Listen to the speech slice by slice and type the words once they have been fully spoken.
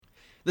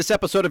This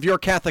episode of Your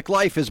Catholic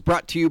Life is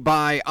brought to you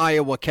by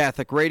Iowa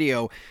Catholic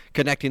Radio,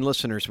 connecting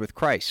listeners with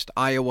Christ.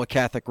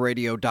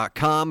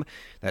 iowacatholicradio.com.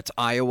 That's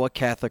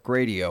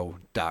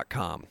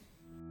iowacatholicradio.com.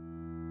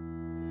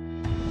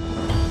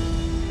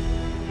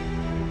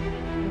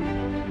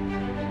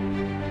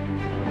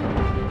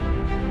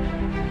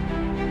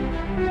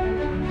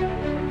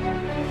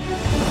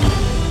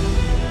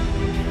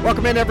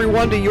 Welcome in,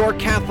 everyone, to Your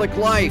Catholic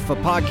Life, a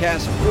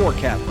podcast for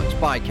Catholics,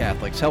 by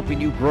Catholics,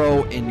 helping you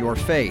grow in your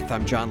faith.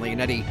 I'm John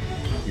Leonetti,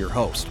 your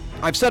host.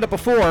 I've said it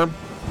before,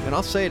 and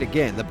I'll say it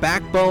again. The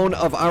backbone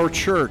of our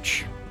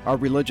church are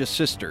religious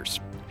sisters.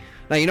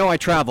 Now, you know I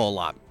travel a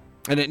lot,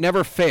 and it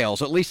never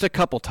fails, at least a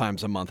couple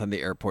times a month in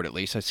the airport at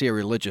least, I see a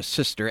religious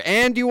sister.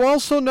 And you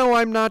also know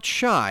I'm not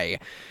shy.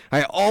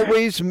 I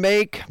always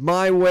make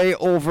my way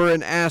over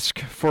and ask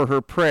for her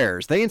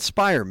prayers. They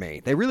inspire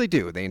me. They really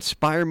do. They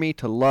inspire me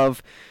to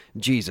love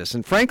Jesus.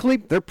 And frankly,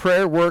 their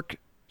prayer work,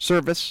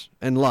 service,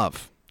 and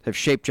love have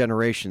shaped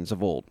generations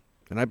of old.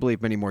 And I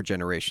believe many more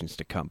generations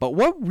to come. But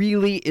what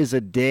really is a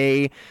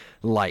day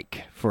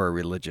like for a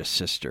religious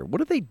sister? What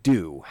do they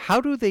do? How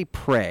do they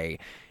pray?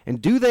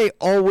 And do they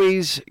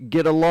always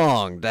get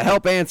along? To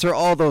help answer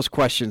all those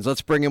questions,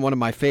 let's bring in one of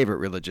my favorite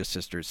religious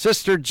sisters,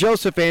 Sister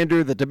Joseph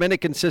Andrew, the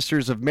Dominican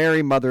Sisters of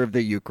Mary, Mother of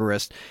the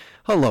Eucharist.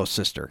 Hello,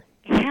 Sister.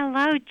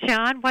 Hello,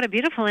 John. What a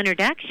beautiful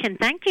introduction.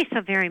 Thank you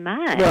so very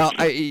much. Well,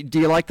 do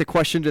you like the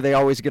question, do they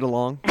always get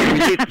along?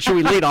 Should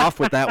we lead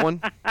off with that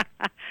one?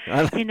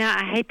 You know,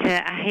 I hate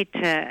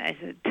to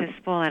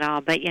spoil it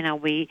all, but, you know,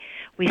 we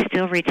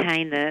still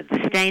retain the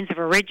stains of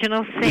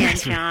original sin,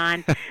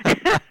 John.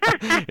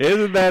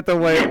 Isn't that the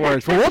way it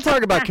works? Well, we'll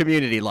talk about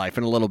community life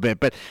in a little bit,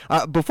 but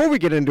before we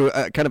get into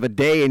kind of a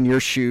day in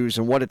your shoes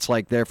and what it's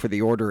like there for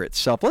the order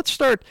itself, let's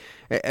start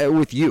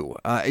with you,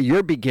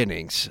 your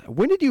beginnings.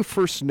 When did you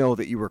first know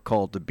that you were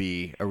called to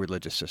be a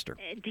religious sister?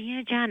 Do you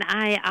know, John,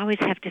 I always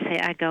have to say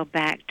I go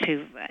back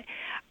to,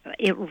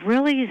 it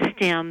really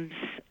stems,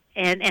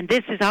 and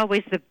this is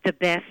always the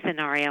best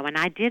scenario, and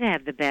I did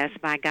have the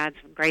best by God's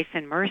grace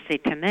and mercy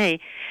to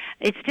me.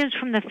 It stems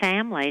from the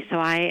family. So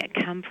I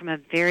come from a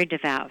very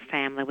devout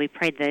family. We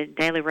prayed the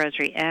daily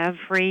rosary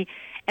every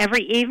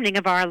evening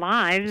of our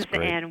lives,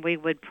 and we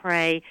would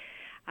pray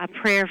a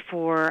prayer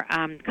for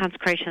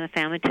consecration of the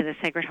family to the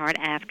Sacred Heart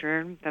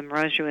after the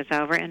rosary was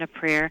over, and a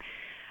prayer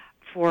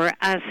for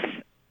us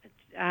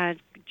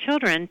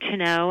children to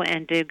know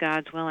and do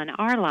God's will in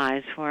our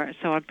lives.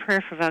 So a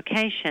prayer for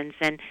vocations,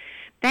 and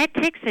that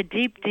takes a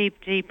deep,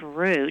 deep, deep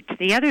root.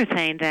 The other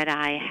thing that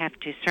I have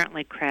to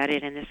certainly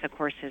credit, and this, of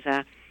course, is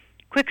a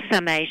quick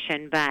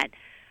summation, but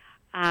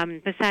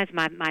besides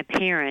my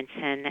parents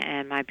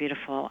and my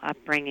beautiful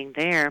upbringing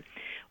there,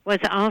 was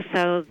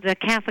also the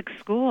Catholic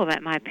school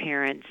that my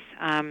parents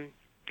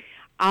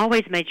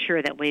always made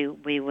sure that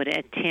we would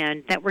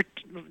attend. That we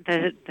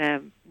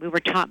were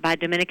taught by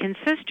Dominican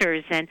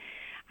sisters, and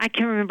I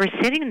can remember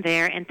sitting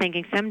there and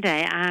thinking,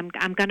 someday I'm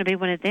going to be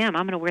one of them.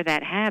 I'm going to wear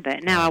that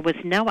habit. Now, I was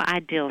no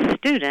ideal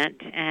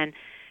student, and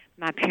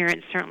my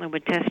parents certainly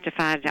would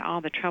testify to all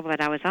the trouble that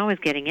I was always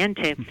getting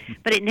into,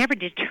 but it never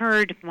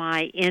deterred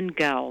my end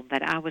goal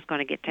that I was going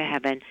to get to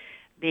heaven,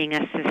 being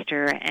a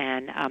sister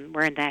and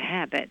wearing that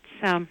habit.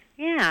 So,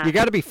 yeah. You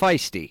got to be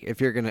feisty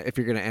if you're gonna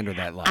enter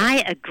that life.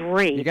 I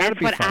agree.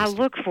 That's what feisty. I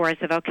look for as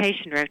a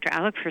vocation director.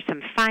 I look for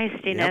some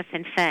feistiness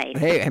and faith.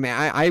 Hey, I mean,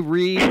 I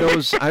read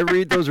those. I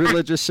read those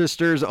religious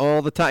sisters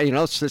all the time. You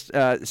know,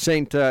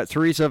 Saint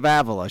Teresa of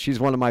Avila. She's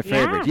one of my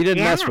favorites. You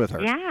didn't mess with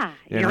her. Yeah,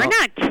 you're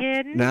not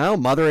kidding. No,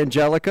 Mother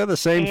Angelica, the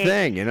same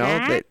thing. You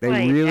know, they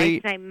really.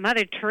 They say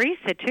Mother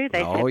Teresa too.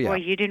 They said, boy,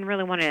 you didn't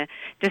really want to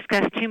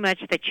discuss too much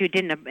that you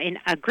didn't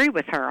agree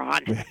with her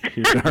on.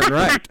 You're darn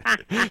right.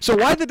 So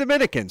why the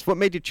Dominicans? What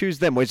made you choose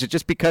them? Was it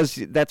just because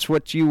that's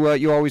what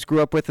you always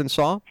grew up with and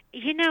saw?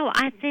 You know,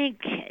 I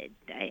think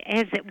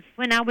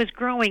when I was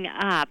growing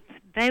up,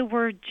 they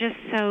were just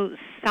so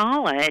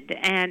solid,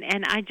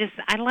 and I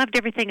loved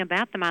everything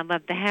about them. I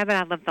loved the habit.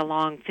 I loved the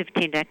long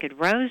 15-decade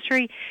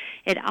rosary.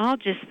 It all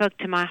just spoke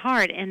to my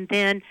heart. And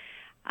then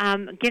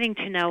getting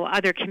to know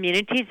other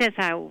communities as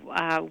I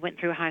went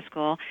through high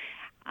school,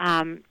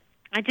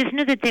 I just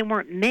knew that they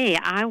weren't me.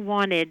 I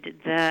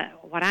wanted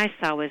what I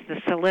saw was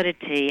the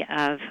solidity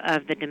of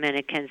the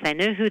Dominicans. They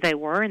knew who they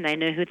were, and they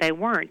knew who they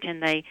weren't,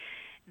 and they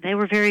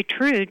were very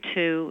true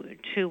to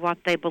what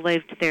they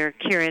believed their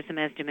charism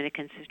as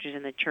Dominican sisters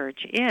in the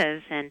church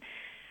is, and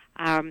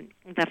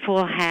the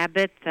full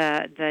habit,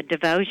 the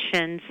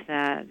devotions,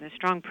 the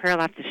strong prayer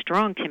life, the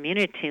strong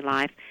community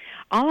life.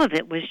 All of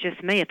it was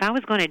just me. If I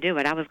was going to do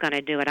it, I was going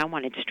to do it. I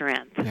wanted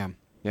strength.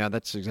 Yeah,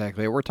 that's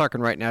exactly it. We're talking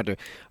right now to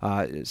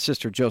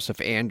Sister Joseph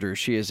Andrew.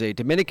 She is a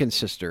Dominican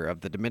sister of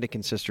the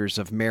Dominican Sisters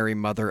of Mary,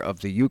 Mother of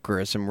the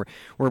Eucharist, and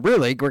we're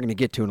going to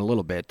get to in a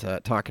little bit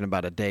talking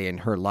about a day in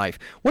her life.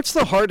 What's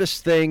the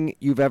hardest thing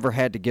you've ever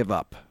had to give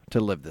up to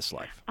live this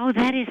life? Oh,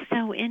 that is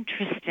so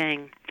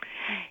interesting.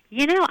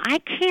 You know,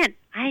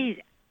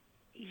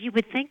 you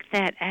would think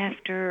that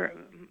after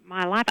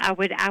my life, I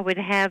would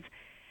have,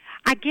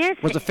 I guess.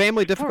 Was the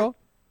family difficult?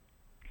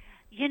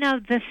 You know,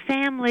 the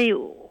family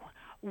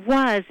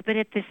Was, but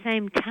at the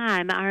same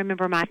time, I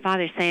remember my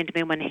father saying to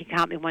me when he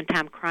caught me one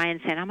time crying,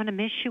 saying, "I'm going to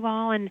miss you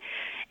all," and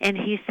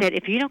he said,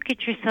 "If you don't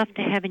get yourself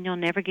to heaven, you'll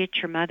never get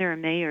your mother or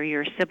me or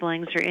your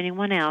siblings or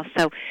anyone else.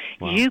 So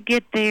you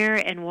get there,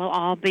 and we'll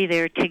all be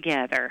there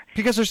together."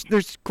 Because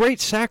there's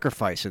great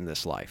sacrifice in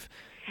this life,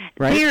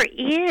 right?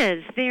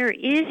 There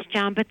is,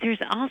 John, but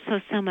there's also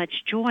so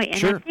much joy, and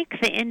Sure. I think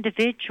the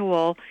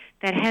individual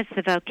that has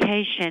the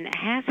vocation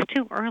has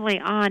to early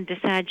on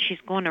decide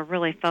she's going to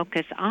really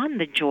focus on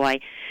the joy.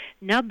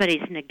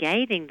 Nobody's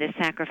negating the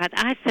sacrifice.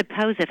 I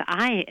suppose if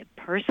I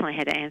personally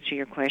had to answer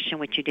your question,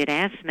 which you did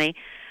ask me,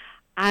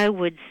 I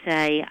would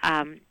say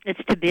it's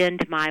to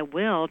bend my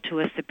will to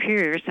a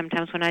superior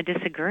sometimes when I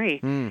disagree.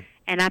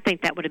 And I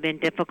think that would have been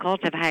difficult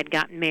if I had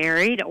gotten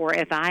married or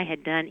if I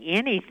had done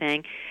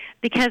anything.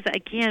 Because,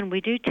 again, we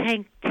do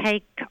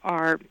take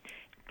our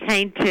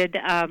tainted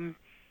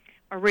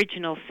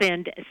original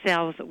sin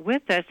selves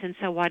with us, and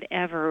so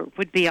whatever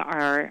would be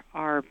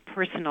our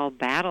personal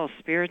battle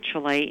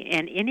spiritually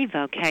in any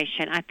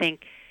vocation, I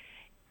think,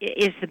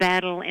 is the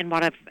battle in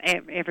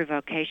whatever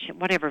vocation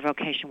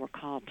we're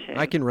called to.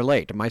 I can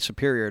relate. My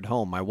superior at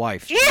home, my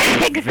wife.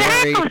 Yeah,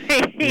 exactly.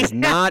 It's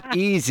not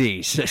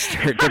easy,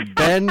 sister, to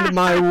bend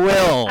my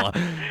will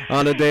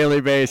on a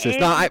daily basis.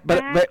 Exactly.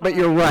 No, but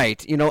you're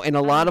right. You know, in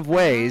a lot of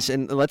ways,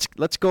 and let's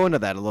go into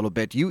that a little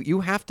bit.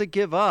 You have to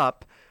give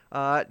up.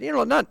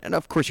 Not, and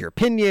of course, your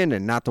opinion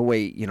and not the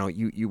way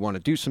you want to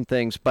do some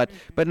things, but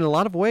in a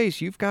lot of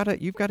ways, you've got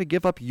to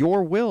give up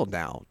your will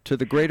now to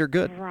the greater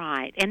good.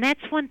 Right, and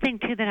that's one thing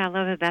too that I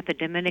love about the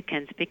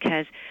Dominicans,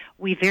 because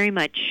we very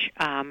much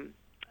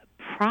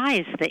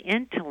prize the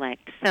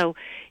intellect. So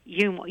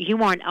you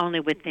aren't only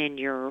within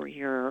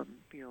your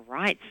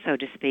rights, so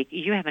to speak.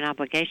 You have an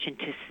obligation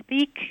to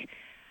speak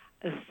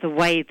the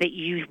way that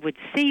you would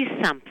see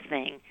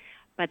something,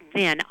 but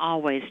then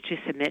always to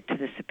submit to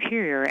the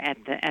superior at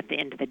the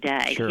end of the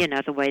day. Sure.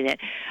 The way that.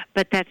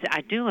 But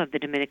I do love the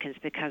Dominicans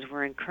because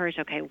we're encouraged.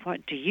 Okay,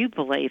 what do you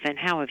believe, and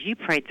how have you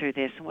prayed through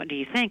this, and what do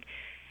you think?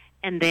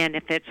 And then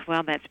if it's,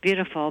 well, that's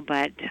beautiful,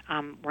 but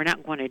we're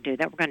not going to do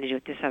that. We're going to do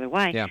it this other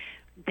way. Yeah.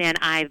 Then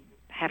I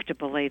have to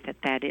believe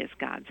that is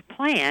God's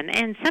plan.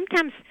 And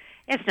sometimes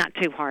it's not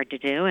too hard to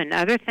do, and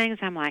other things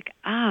I'm like,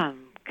 oh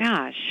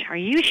gosh, are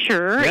you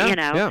sure? Yeah,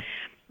 yeah.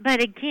 But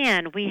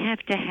again, we have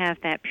to have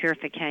that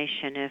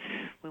purification if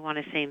we want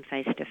to see him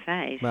face to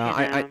face. Well,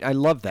 I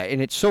love that, and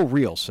it's so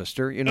real,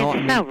 sister. It's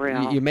so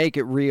real. You make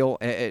it real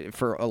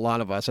for a lot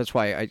of us. That's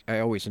why I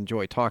always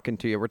enjoy talking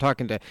to you. We're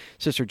talking to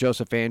Sister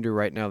Joseph Andrew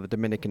right now, the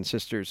Dominican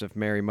Sisters of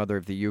Mary, Mother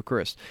of the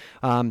Eucharist.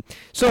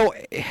 So,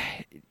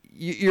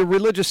 your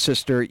religious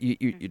sister,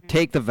 you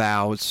take the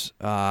vows,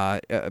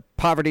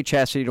 poverty,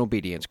 chastity, and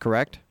obedience,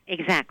 correct?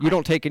 Exactly. You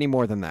don't take any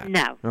more than that?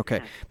 No. Okay.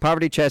 No.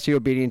 Poverty, chastity,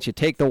 obedience. You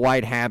take the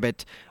white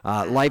habit.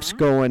 Life's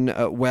going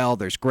well.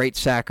 There's great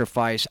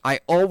sacrifice. I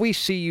always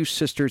see you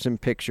sisters in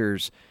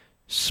pictures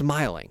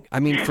smiling. I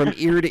mean, from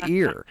ear to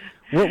ear.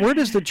 Where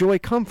does the joy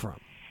come from?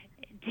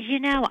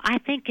 I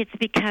think it's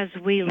because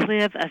we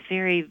live a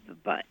very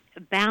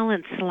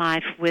balanced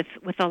life with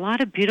a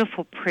lot of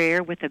beautiful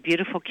prayer, with a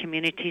beautiful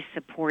community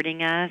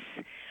supporting us.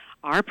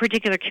 Our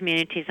particular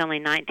community is only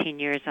 19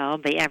 years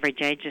old. The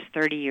average age is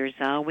 30 years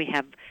old. We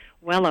have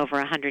well over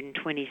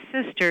 120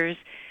 sisters.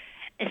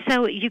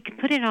 So you can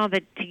put it all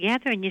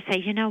together and you say,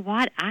 you know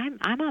what, I'm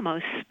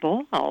almost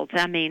spoiled.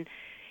 I mean,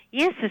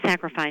 yes, the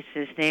sacrifice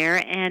is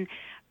there, and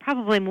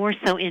probably more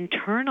so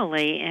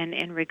internally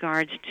in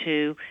regards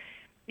to,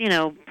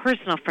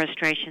 personal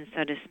frustration,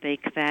 so to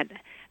speak, that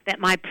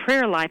my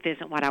prayer life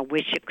isn't what I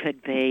wish it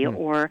could be,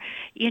 or,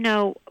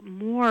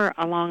 more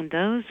along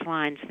those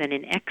lines than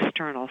an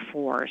external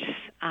force.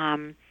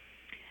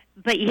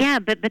 But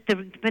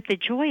the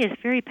joy is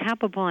very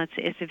palpable.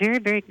 It's very,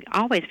 very,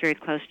 always very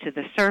close to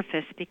the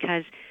surface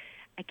because,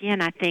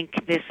 again, I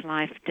think this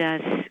life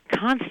does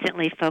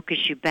constantly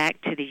focus you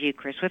back to the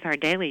Eucharist. With our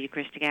daily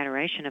Eucharistic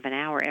adoration of an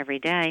hour every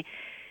day,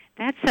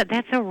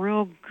 that's a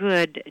real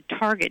good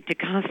target to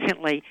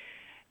constantly,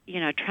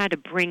 try to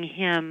bring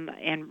him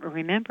and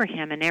remember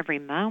him in every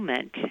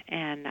moment,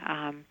 and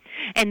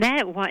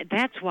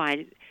that's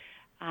why,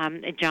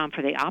 John,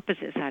 for the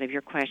opposite side of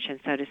your question,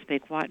 so to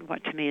speak,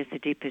 what to me is the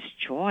deepest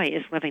joy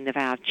is living the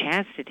vow of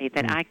chastity.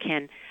 That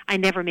I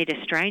never meet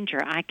a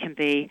stranger. I can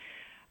be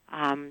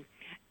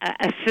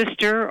a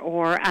sister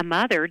or a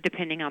mother,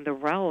 depending on the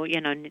role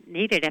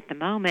needed at the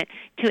moment,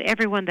 to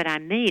everyone that I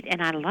meet,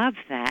 and I love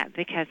that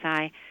because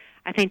I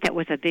think that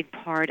was a big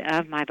part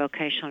of my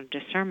vocational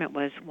discernment.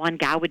 Was one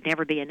guy would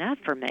never be enough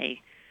for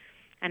me.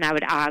 And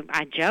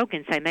I joke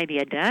and say maybe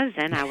a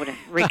dozen. I would have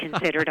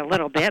reconsidered a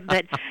little bit,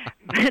 but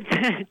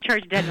the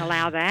church doesn't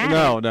allow that.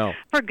 No.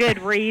 For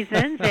good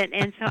reasons.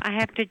 And so I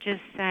have to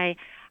just say,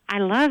 I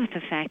love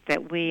the fact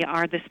that we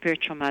are the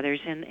spiritual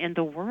mothers in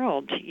the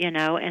world,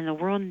 and the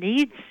world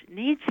needs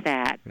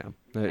that. Yeah,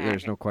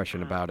 there's no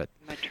question about it.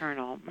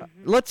 Maternal.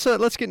 Mm-hmm.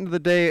 Let's get into the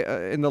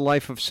day in the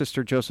life of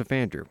Sister Joseph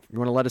Andrew. You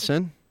want to let us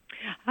in?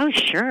 Oh,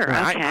 sure.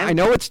 Okay. I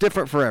know it's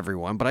different for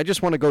everyone, but I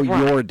just want to go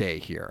your day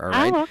here, all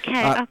right? Oh,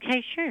 okay.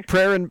 Okay, sure.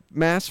 Prayer and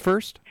Mass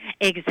first?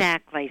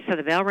 Exactly. So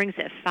the bell rings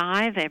at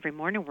 5 every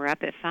morning. We're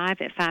up at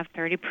 5. At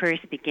 5:30, prayers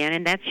begin,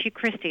 and that's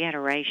Eucharistic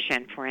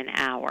adoration for an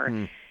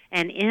hour.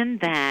 And in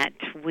that,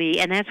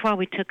 and that's why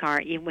we took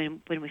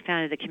when we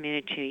founded the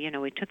community,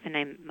 we took the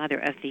name Mother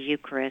of the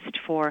Eucharist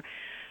for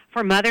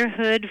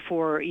motherhood,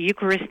 for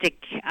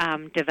Eucharistic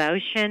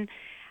devotion,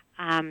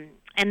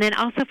 and then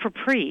also for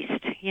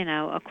priest.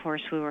 Of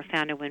course, we were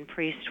founded when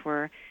priests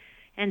were,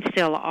 and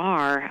still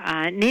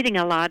are, needing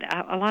a lot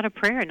of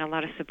prayer and a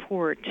lot of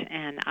support,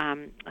 and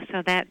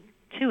so that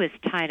too is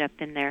tied up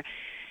in there.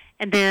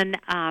 And then,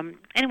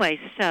 anyway,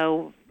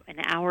 so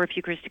an hour of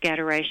Eucharistic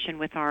adoration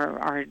with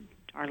our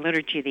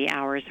liturgy of the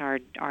hours,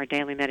 our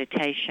daily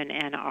meditation,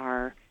 and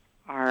our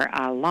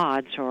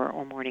lauds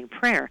or morning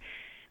prayer.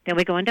 Then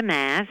we go into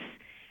Mass,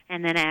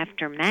 and then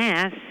after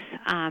Mass,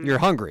 you're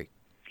hungry.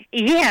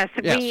 Yes,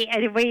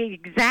 we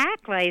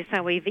exactly.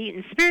 So we've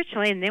eaten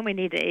spiritually, and then we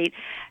need to eat.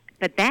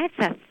 But that's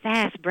a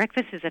fast.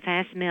 Breakfast is a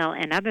fast meal,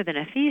 and other than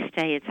a feast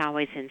day, it's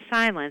always in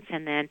silence.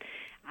 And then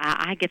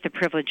I get the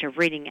privilege of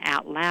reading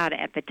out loud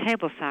at the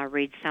table, so I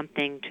read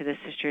something to the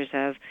sisters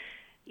of,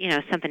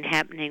 something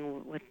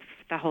happening with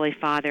the Holy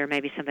Father,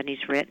 maybe something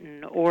he's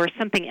written, or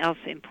something else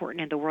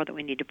important in the world that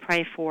we need to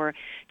pray for,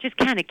 just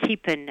kind of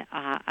keeping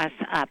us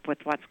up with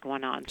what's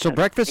going on. So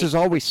breakfast is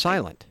always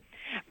silent.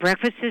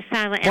 Breakfast is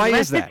silent, Why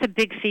unless is that? It's a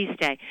big feast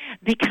day.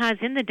 Because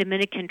in the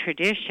Dominican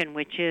tradition,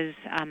 which is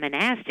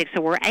monastic,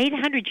 so we're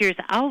 800 years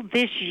old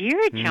this year,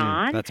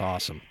 John. That's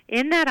awesome.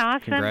 Isn't that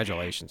awesome?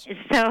 Congratulations.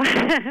 So,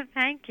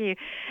 thank you.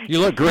 You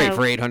look great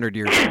for 800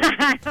 years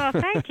old. Well,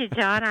 thank you,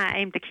 John. I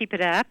aim to keep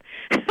it up.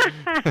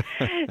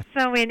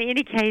 So in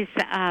any case,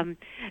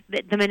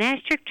 the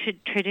monastic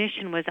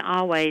tradition was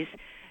always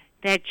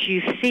that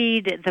you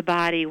feed the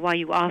body while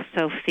you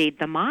also feed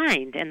the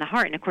mind and the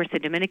heart. And, of course, the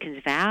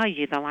Dominicans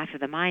value the life of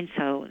the mind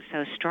so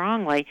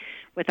strongly,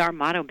 with our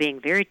motto being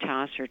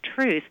Veritas, or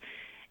truth.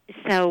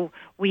 So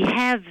we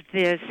have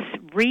this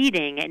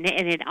reading, and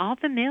at all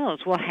the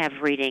meals we'll have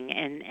reading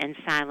and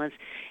silence,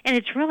 and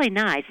it's really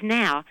nice.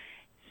 Now,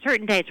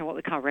 certain days are what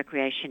we call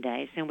recreation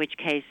days, in which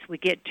case we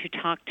get to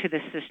talk to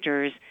the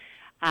sisters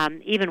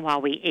even while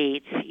we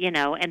eat,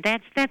 and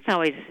that's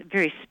always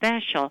very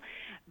special.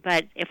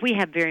 But if we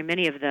have very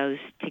many of those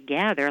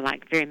together,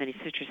 like very many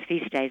sisters'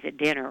 feast days at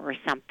dinner or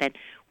something,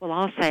 we'll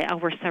all say, oh,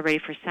 we're so ready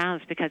for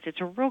silence, because it's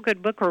a real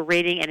good book we're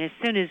reading, and as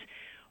soon as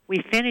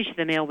we finish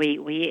the meal, we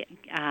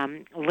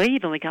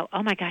leave and we go,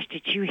 oh, my gosh,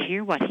 did you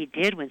hear what he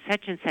did when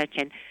such and such?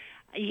 And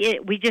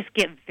we just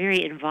get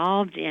very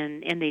involved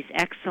in these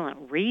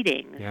excellent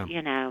readings,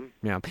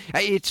 Yeah.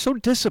 It's so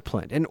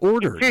disciplined and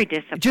ordered. It's very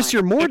disciplined. Just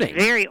your morning.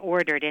 It's very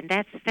ordered, and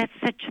that's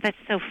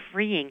so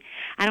freeing.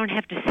 I don't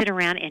have to sit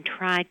around and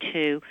try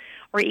to,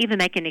 or even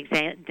make an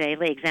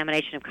daily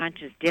examination of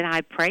conscience. Did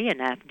I pray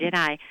enough? Did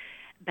I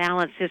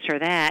balance this or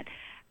that?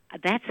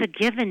 That's a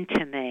given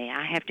to me.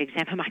 I have to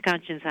examine my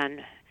conscience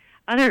on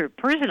other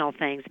personal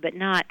things, but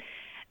not,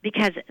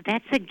 because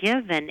that's a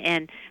given.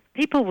 And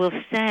people will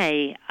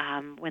say,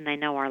 when they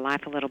know our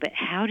life a little bit,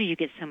 how do you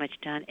get so much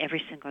done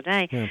every single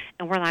day? Yeah.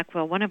 And we're like,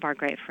 well, one of our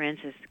great friends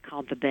is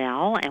called the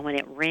bell, and when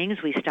it rings,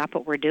 we stop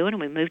what we're doing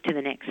and we move to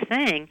the next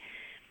thing.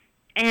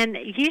 And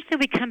usually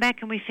we come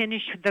back and we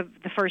finish the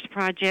first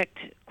project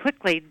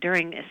quickly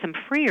during some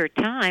freer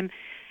time,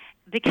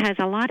 because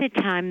a lot of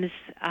times,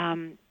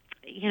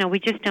 we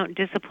just don't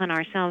discipline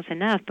ourselves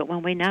enough. But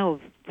when we know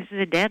this is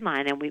a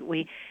deadline, and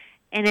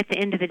and at the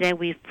end of the day,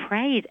 we've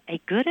prayed a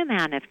good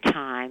amount of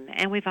time,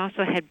 and we've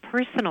also had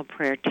personal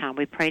prayer time.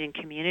 We prayed in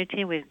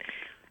community.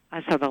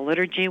 So the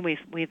liturgy.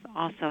 We've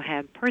also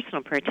had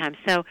personal prayer time.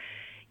 So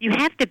you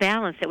have to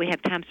balance it. We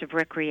have times of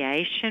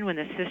recreation when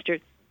the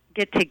sisters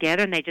get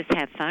together and they just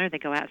have fun, or they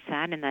go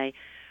outside and they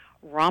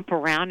romp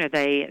around, or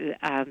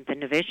the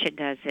novitiate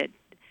does it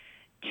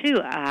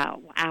 2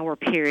 hour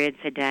periods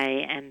a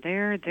day. And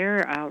they're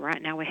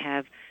right now we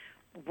have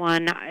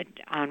one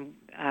on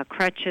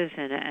crutches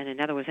and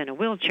another was in a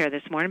wheelchair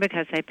this morning,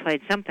 because they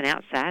played something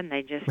outside and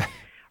they just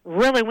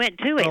really went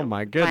to it. Oh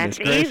my goodness,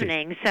 last crazy.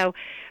 evening. So,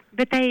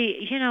 but they,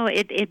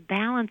 it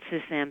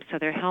balances them so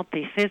they're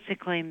healthy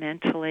physically,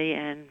 mentally,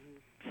 and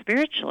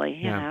spiritually.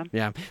 You know.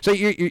 Yeah. So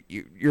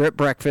you're at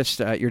breakfast.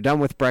 You're done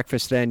with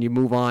breakfast. Then you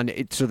move on.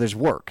 So there's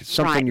work.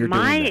 Something right. You're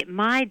doing.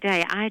 My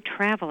day, I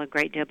travel a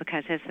great deal,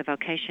 because as the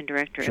vocation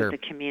director Sure. of the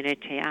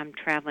community, I'm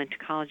traveling to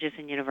colleges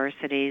and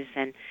universities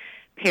and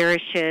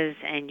parishes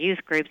and youth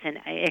groups and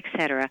et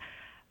cetera.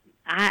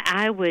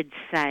 I would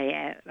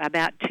say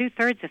about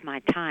 2/3 of my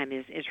time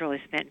is really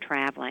spent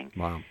traveling.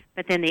 Wow.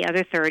 But then the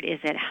other third is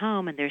at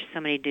home, and there's so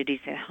many duties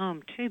at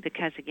home too,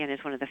 because again,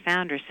 as one of the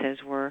founders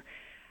says, we're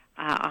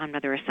on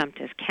Mother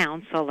Assumpta's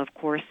council, of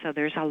course, so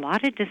there's a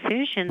lot of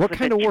decisions What with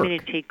kind the of work?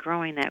 community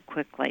growing that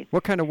quickly.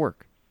 What kind of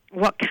work?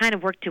 What kind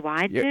of work do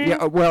I do?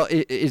 Yeah. Well,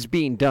 is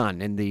being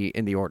done in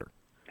the order.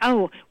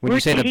 Oh, When we're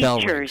you say the bell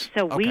teachers, rings.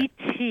 so Okay.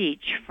 we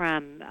teach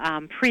from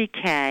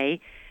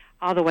pre-K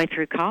all the way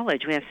through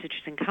college. We have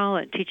sisters in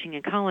college, teaching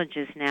in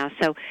colleges now.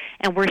 So,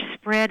 and we're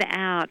spread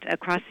out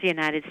across the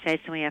United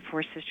States, and we have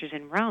 4 sisters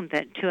in Rome.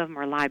 That 2 of them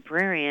are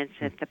librarians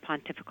at the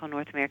Pontifical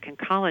North American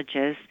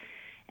Colleges,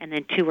 and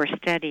then 2 are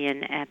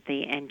studying at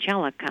the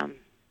Angelicum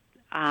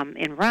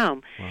in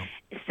Rome. Wow.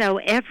 So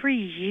every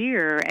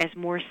year, as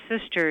more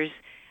sisters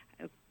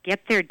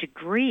get their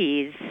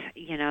degrees,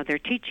 their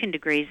teaching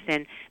degrees,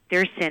 then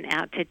they're sent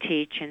out to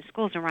teach in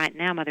schools. And right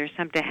now, Mother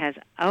Assumpta has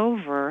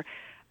over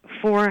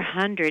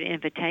 400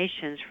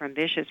 invitations from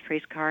bishops,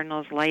 priests,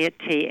 cardinals,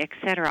 laity,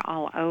 etc.,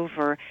 all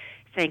over,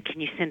 saying, "Can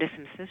you send us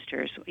some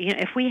sisters?"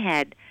 If we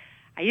had,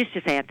 I used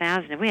to say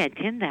 1,000. If we had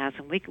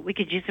 10,000, we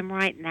could use them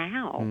right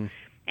now.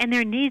 And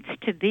there needs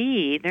to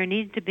be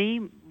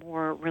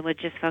more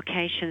religious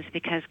vocations,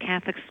 because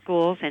Catholic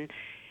schools and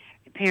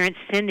parents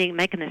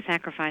making the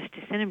sacrifice to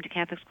send them to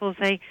Catholic schools,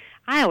 I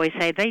always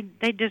say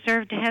they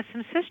deserve to have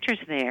some sisters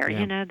there.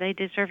 Yeah. They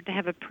deserve to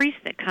have a priest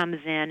that comes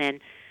in and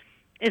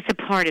is a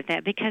part of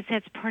that, because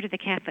that's part of the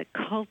Catholic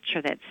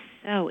culture that's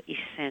so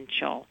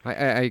essential. I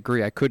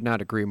agree. I could not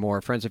agree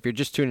more. Friends, if you're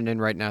just tuning in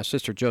right now,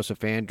 Sister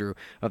Joseph Andrew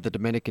of the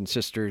Dominican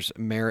Sisters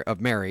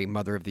of Mary,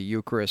 Mother of the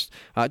Eucharist,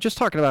 just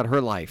talking about her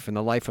life and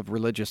the life of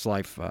religious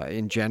life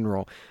in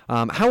general.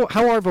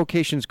 How are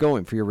vocations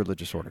going for your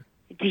religious order?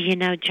 Do you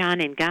know, John,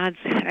 in God's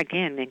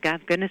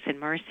goodness and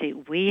mercy,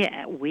 we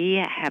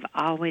have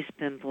always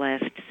been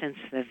blessed since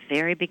the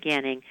very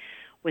beginning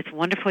with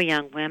wonderful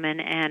young women,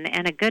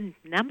 and a good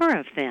number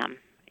of them,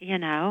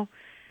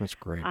 That's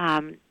great.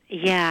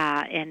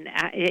 Yeah, and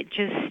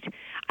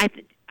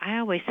I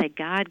always say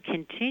God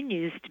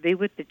continues to be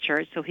with the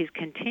church, so He's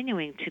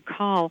continuing to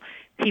call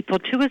people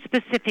to a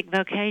specific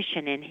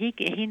vocation, and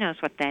He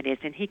knows what that is,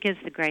 and He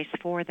gives the grace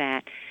for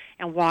that.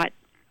 And what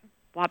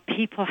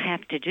people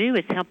have to do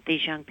is help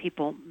these young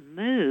people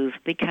move,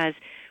 because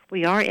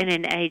we are in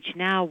an age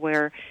now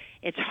where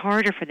it's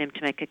harder for them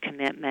to make a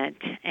commitment,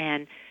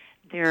 and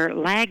they're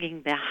lagging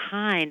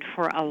behind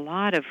for a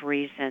lot of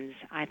reasons,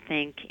 I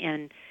think,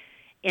 in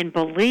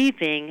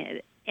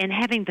believing and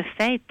having the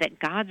faith that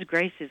God's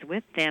grace is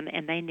with them,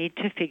 and they need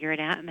to figure it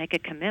out and make a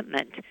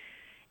commitment,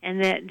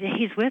 and that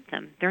He's with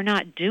them. None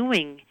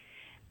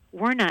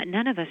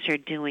of us are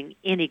doing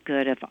any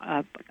good,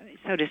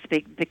 so to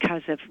speak,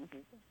 because of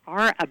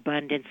our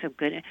abundance of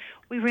good.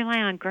 We rely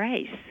on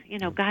grace.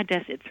 God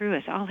does it through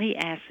us. All He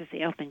asks is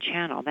the open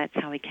channel. That's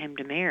how He came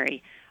to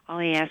Mary. All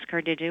He asked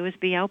her to do is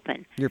be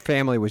open. Your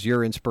family was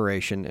your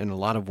inspiration in a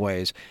lot of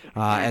ways.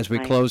 Exactly. As we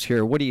close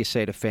here, what do you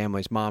say to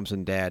families, moms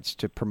and dads,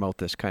 to promote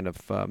this kind of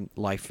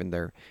life in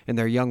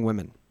their young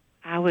women?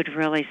 I would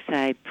really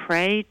say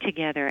pray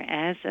together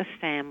as a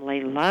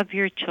family. Love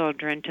your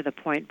children to the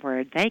point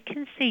where they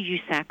can see you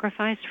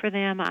sacrifice for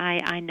them.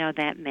 I know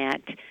that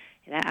meant,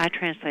 I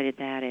translated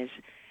that as,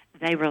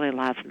 they really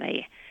love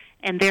me,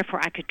 and therefore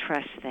I could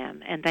trust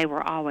them. And they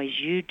were always,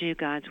 you do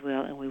God's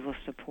will, and we will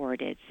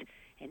support it.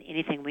 And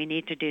anything we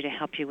need to do to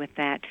help you with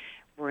that,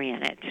 we're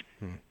in it.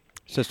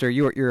 Sister,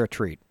 you're a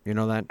treat. You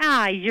know that?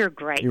 You're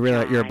great.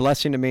 You're a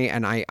blessing to me,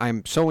 and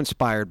I'm so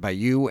inspired by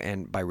you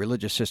and by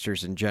religious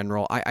sisters in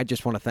general. I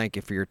just want to thank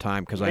you for your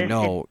time, because I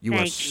know you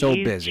are so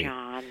busy.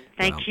 John.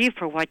 Thank you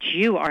for what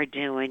you are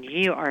doing.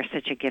 You are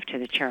such a gift to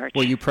the church.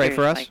 Will you pray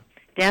for us?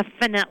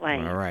 Definitely.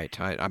 All right.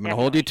 I'm going to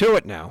hold you to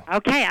it now.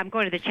 Okay. I'm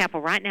going to the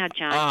chapel right now,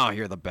 John. Oh,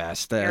 you're the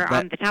best. You're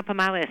on the top of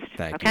my list.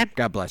 Thank you.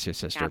 God bless you,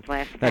 sister. God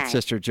bless. That's Thanks.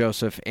 Sister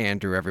Joseph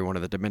Andrew, everyone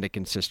of the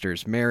Dominican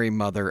Sisters, Mary,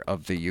 Mother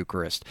of the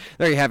Eucharist.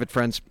 There you have it,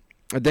 friends.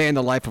 A day in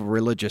the life of a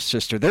religious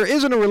sister. There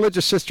isn't a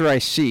religious sister I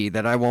see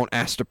that I won't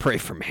ask to pray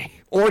for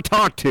me or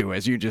talk to,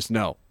 as you just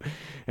know,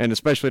 and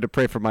especially to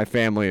pray for my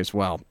family as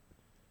well.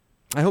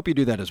 I hope you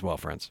do that as well,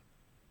 friends.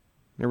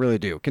 I really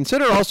do.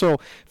 Consider also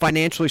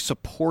financially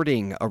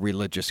supporting a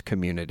religious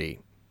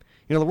community.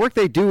 The work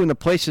they do and the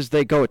places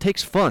they go, it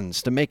takes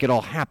funds to make it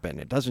all happen.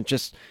 It doesn't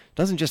just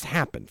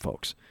happen,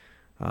 folks.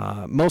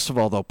 Most of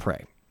all, though,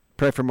 pray.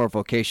 Pray for more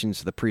vocations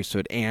to the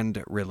priesthood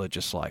and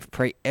religious life.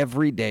 Pray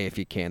every day, if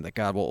you can, that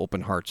God will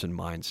open hearts and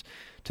minds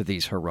to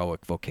these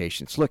heroic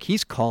vocations. Look,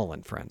 He's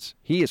calling, friends.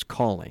 He is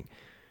calling.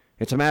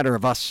 It's a matter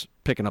of us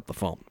picking up the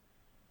phone.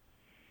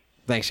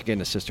 Thanks again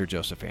to Sister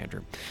Joseph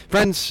Andrew.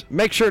 Friends,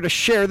 make sure to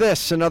share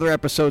this and other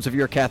episodes of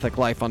Your Catholic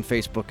Life on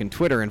Facebook and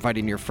Twitter,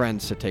 inviting your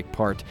friends to take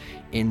part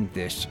in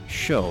this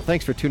show.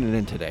 Thanks for tuning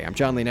in today. I'm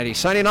John Leonetti,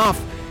 signing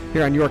off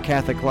here on Your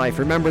Catholic Life.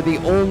 Remember, the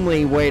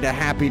only way to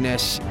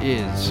happiness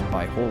is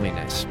by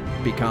holiness.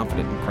 Be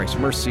confident in Christ's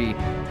mercy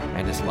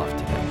and His love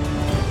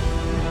today.